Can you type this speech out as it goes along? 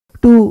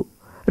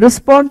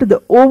respond to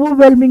the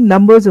overwhelming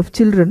numbers of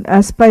children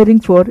aspiring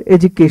for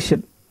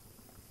education.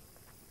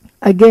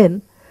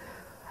 Again,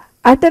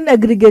 at an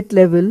aggregate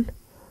level,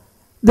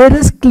 there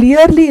is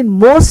clearly in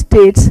most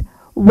states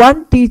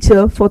one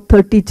teacher for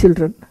 30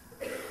 children.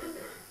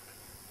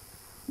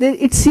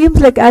 It seems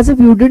like as if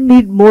you didn't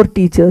need more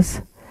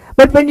teachers.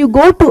 But when you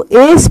go to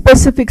a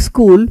specific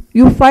school,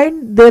 you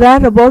find there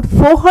are about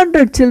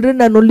 400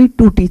 children and only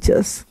 2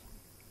 teachers.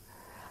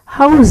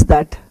 How is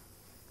that?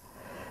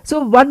 So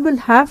one will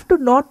have to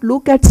not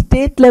look at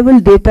state level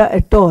data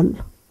at all.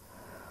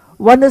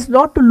 One is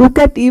not to look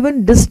at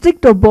even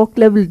district or block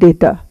level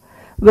data.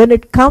 When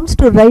it comes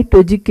to right to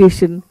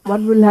education,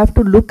 one will have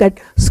to look at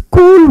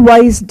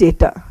school-wise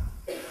data.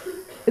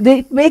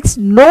 It makes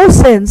no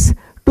sense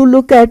to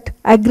look at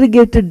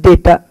aggregated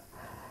data.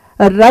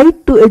 A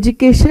right to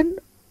education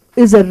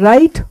is a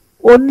right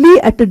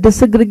only at a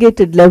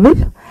disaggregated level,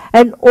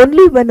 and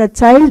only when a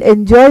child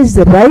enjoys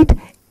the right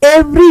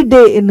every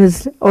day in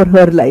his or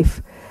her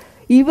life.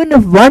 Even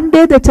if one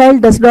day the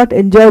child does not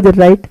enjoy the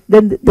right,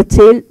 then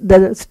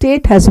the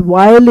state has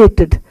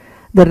violated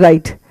the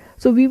right.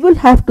 So we will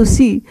have to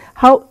see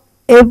how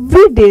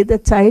every day the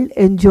child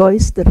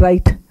enjoys the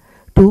right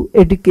to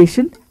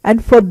education,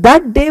 and for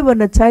that day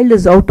when a child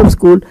is out of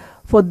school,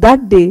 for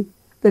that day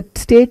the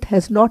state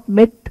has not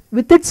met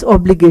with its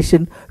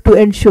obligation to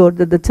ensure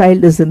that the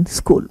child is in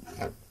school.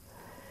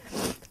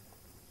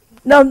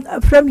 Now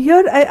from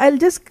here I'll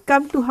just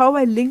come to how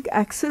I link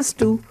access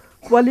to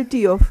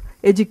quality of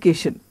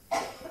education.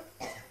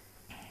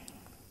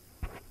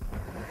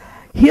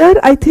 Here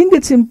I think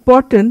it's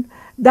important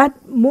that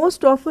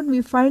most often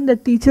we find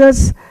that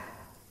teachers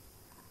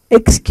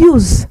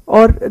excuse,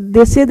 or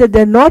they say that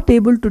they're not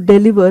able to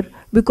deliver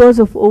because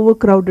of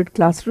overcrowded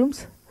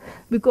classrooms.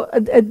 Because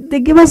they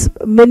give us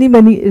many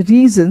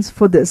reasons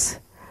for this.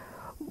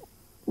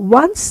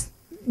 Once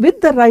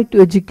with the right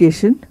to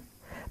education,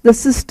 the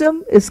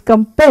system is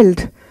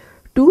compelled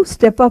to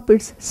step up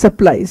its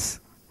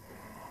supplies,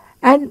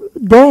 and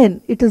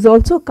then it is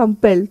also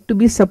compelled to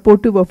be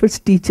supportive of its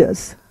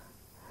teachers.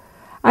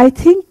 I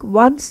think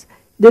once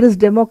there is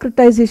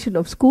democratization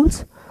of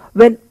schools,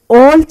 when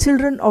all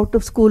children out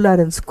of school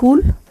are in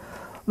school,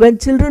 when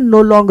children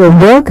no longer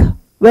work,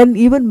 when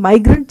even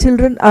migrant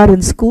children are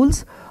in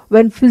schools,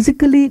 when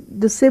physically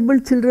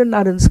disabled children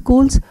are in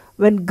schools,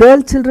 when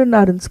girl children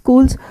are in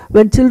schools,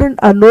 when children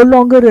are no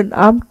longer in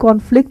armed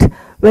conflict,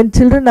 when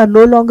children are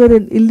no longer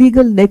in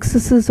illegal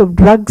nexuses of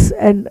drugs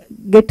and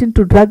get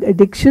into drug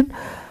addiction,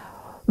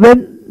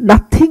 when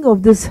nothing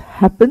of this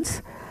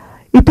happens,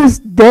 it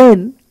is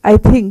then I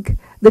think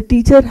the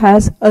teacher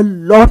has a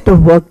lot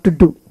of work to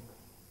do.